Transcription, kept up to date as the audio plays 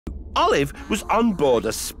Olive was on board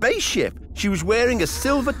a spaceship. She was wearing a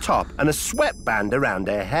silver top and a sweatband around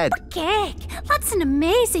her head. Cake, that's an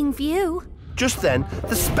amazing view. Just then,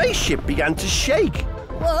 the spaceship began to shake.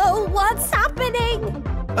 Whoa, what's happening?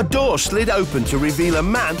 A door slid open to reveal a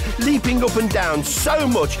man leaping up and down so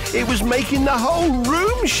much it was making the whole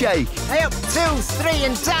room shake. Hey, up, 2, 3,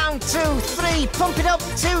 and down, 2, 3. Pump it up, 2,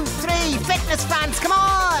 3. Fitness fans, come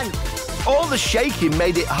on! All the shaking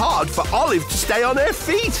made it hard for Olive to stay on her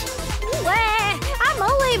feet. Where? I'm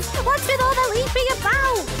Olive. What's with all the leaping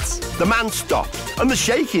about? The man stopped, and the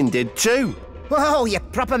shaking did too. Whoa, you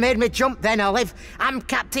proper made me jump then, Olive. I'm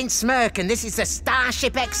Captain Smirk, and this is the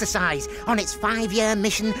Starship exercise on its 5-year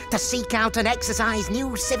mission to seek out and exercise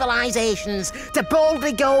new civilizations, to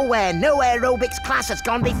boldly go where no aerobics class has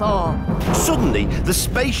gone before. Suddenly, the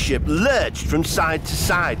spaceship lurched from side to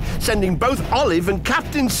side, sending both Olive and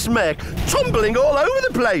Captain Smirk tumbling all over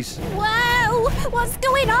the place. Whoa, what's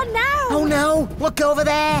going on now? Oh no, look over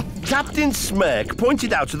there. Captain Smirk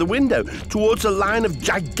pointed out of the window towards a line of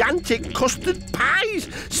gigantic custard pies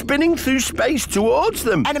spinning through space towards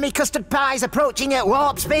them. Enemy custard pies approaching at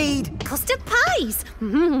warp speed. Custard pies?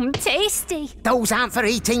 Mmm, tasty. Those aren't for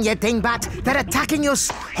eating, you dingbat. They're attacking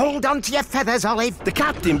us. Hold on to your feathers, Olive. The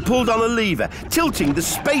captain pulled on a lever, tilting the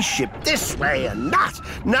spaceship this way and that,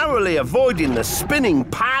 narrowly avoiding the spinning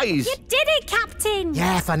pies. You did it, Captain.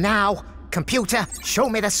 Yeah, for now. Computer, show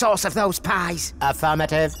me the source of those pies.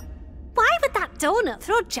 Affirmative. Why would that donut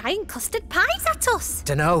throw giant custard pies at us?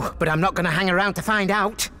 Dunno, but I'm not going to hang around to find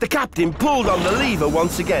out. The captain pulled on the lever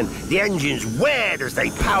once again. The engines whirred as they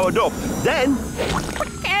powered up. Then...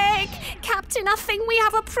 Cake! Captain, I think we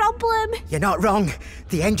have a problem. You're not wrong.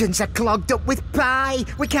 The engines are clogged up with pie.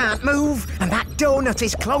 We can't move, and that donut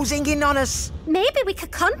is closing in on us. Maybe we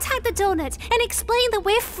could contact the donut and explain that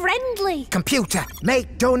we're friendly. Computer,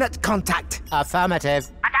 make donut contact.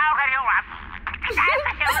 Affirmative.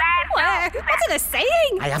 What are they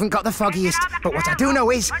saying? I haven't got the foggiest, but what I do know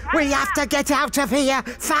is we have to get out of here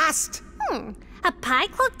fast. A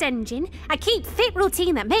pie-clogged engine, a keep fit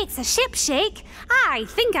routine that makes a ship shake. I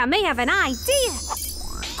think I may have an idea.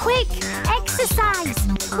 Quick, exercise.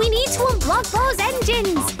 We need to unblock those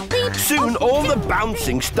engines. Soon all the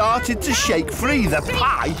bouncing started to shake free the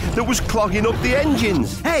pie that was clogging up the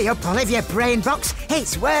engines. Hey up, Olivia Brain Box,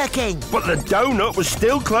 it's working. But the donut was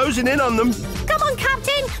still closing in on them. Come on,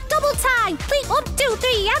 Captain, double time. Please, up 2,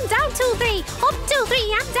 3, and down 2, 3. Up 2,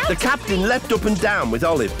 3, and down. The captain leapt up and down with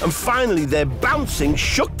Olive, and finally their bouncing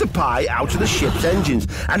shook the pie out of the ship's engines,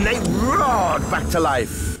 and they roared back to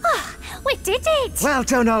life. We did it. Well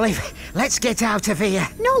done, Olive. Let's get out of here.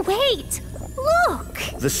 No, wait. Look.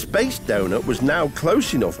 The space donut was now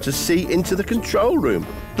close enough to see into the control room.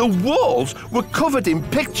 The walls were covered in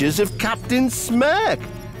pictures of Captain Smirk.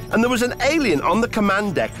 And there was an alien on the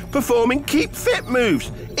command deck performing keep fit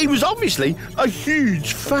moves. He was obviously a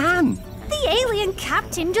huge fan. The alien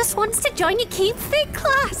captain just wants to join your keep fit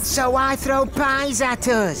class. So I throw pies at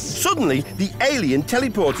us. Suddenly, the alien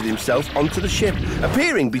teleported himself onto the ship,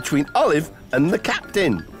 appearing between Olive and the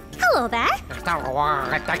captain. Hello there. I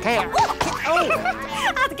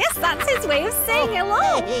guess that's his way of saying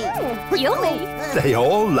hello. Yummy. They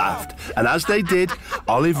all laughed, and as they did,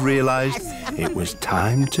 Olive realised it was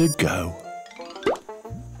time to go.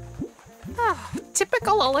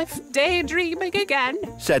 Typical Olive, daydreaming again,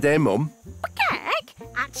 said her mum. Heck,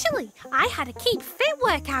 actually, I had a keep fit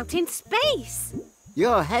workout in space.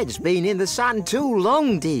 Your head's been in the sand too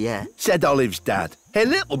long, dear, said Olive's dad. Her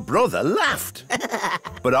little brother laughed.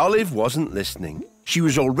 But Olive wasn't listening. She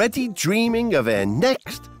was already dreaming of her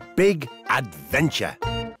next big adventure.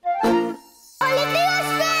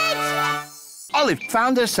 Olive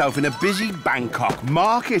found herself in a busy Bangkok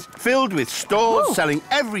market filled with stalls selling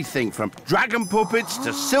everything from dragon puppets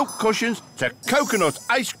to silk cushions to coconut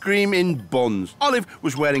ice cream in buns. Olive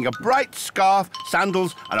was wearing a bright scarf,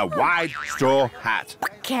 sandals and a wide straw hat.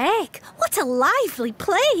 Cake, what a lively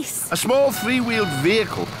place. A small three-wheeled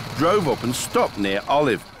vehicle drove up and stopped near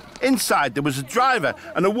Olive. Inside there was a driver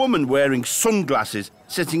and a woman wearing sunglasses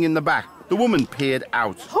sitting in the back. The woman peered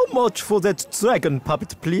out. How much for that dragon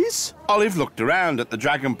puppet, please? Olive looked around at the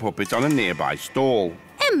dragon puppet on a nearby stall.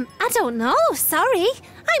 I don't know, sorry.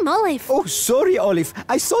 I'm Olive. Oh, sorry, Olive.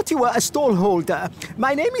 I thought you were a stall holder.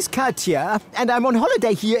 My name is Katya, and I'm on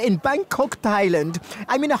holiday here in Bangkok, Thailand.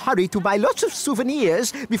 I'm in a hurry to buy lots of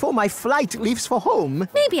souvenirs before my flight leaves for home.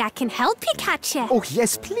 Maybe I can help you, Katya. Oh,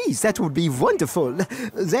 yes, please. That would be wonderful.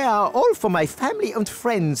 They are all for my family and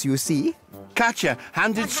friends, you see. Katya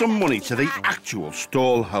handed some money to the actual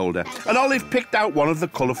stall holder, and Olive picked out one of the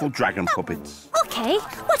colourful dragon puppets. OK,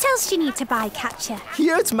 what else do you need to buy, Katya?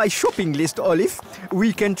 Here's my shopping list, Olive.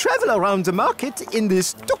 We can travel around the market in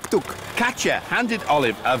this tuk-tuk. Katya handed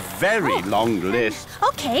Olive a very long list.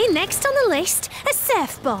 OK, next on the list, a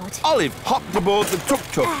surfboard. Olive hopped aboard the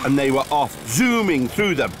tuk-tuk and they were off, zooming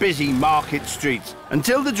through the busy market streets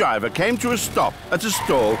until the driver came to a stop at a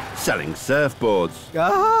stall selling surfboards.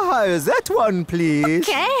 Ah, that one, please.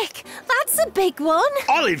 Cake, that's a big one.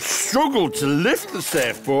 Olive struggled to lift the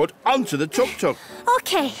surfboard onto the tuk-tuk.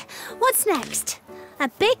 OK, what's next? A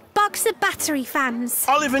big box of battery fans.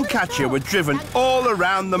 Olive and Katya were driven all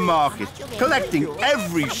around the market, collecting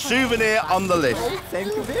every souvenir on the list.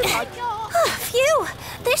 Thank you very much. Oh, phew,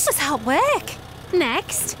 this was hard work.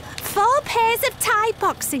 Next, 4 pairs of Thai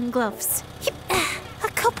boxing gloves. A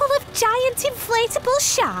couple of giant inflatable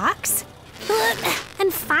sharks.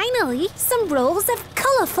 And finally, some rolls of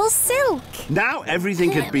colourful silk. Now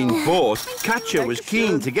everything had been bought, Katya was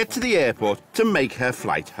keen to get to the airport to make her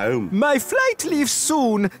flight home. My flight leaves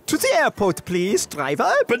soon. To the airport, please,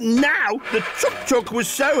 driver. But now the tuk-tuk was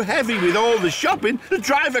so heavy with all the shopping, the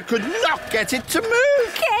driver could not get it to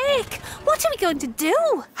move. Cake, what are we going to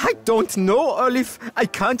do? I don't know, Olive. I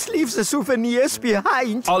can't leave the souvenirs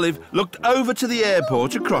behind. Olive looked over to the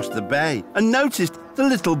airport across the bay and noticed the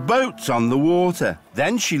little boats on the water.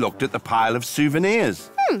 Then she looked at the pile of souvenirs.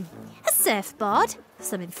 A surfboard,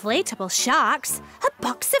 some inflatable sharks, a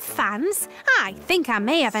box of fans. I think I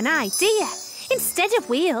may have an idea. Instead of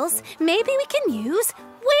wheels, maybe we can use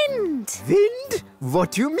wind. Wind?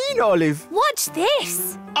 What do you mean, Olive? Watch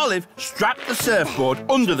this. Olive strapped the surfboard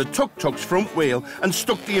under the tuk-tuk's front wheel and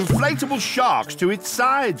stuck the inflatable sharks to its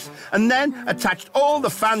sides, and then attached all the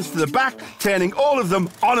fans to the back, turning all of them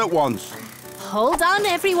on at once. Hold on,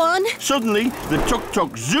 everyone. Suddenly, the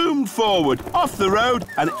tuk-tuk zoomed forward, off the road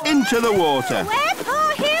and into the water.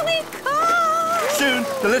 Oh, here we come. Soon,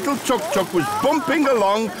 the little tuk-tuk was bumping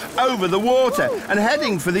along over the water and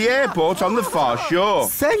heading for the airport on the far shore.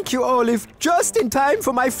 Thank you, Olive. Just in time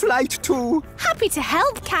for my flight, too. Happy to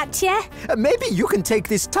help, Katya. Maybe you can take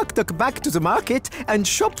this tuk-tuk back to the market and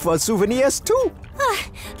shop for souvenirs, too.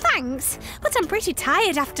 Thanks, but I'm pretty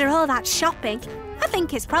tired after all that shopping. I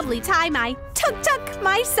think it's probably time I tuk-tuk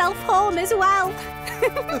myself home as well.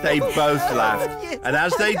 They both laughed, and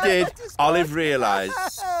as they did, Olive realised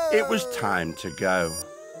it was time to go.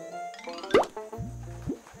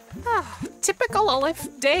 Typical Olive,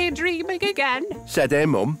 daydreaming again. Said her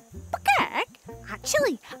mum. Cake?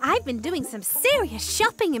 Actually, I've been doing some serious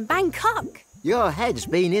shopping in Bangkok. Your head's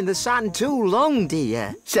been in the sand too long,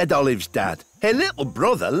 dear. Said Olive's dad. Her little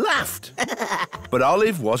brother laughed. But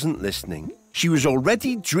Olive wasn't listening. She was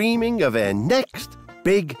already dreaming of her next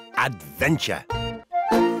big adventure.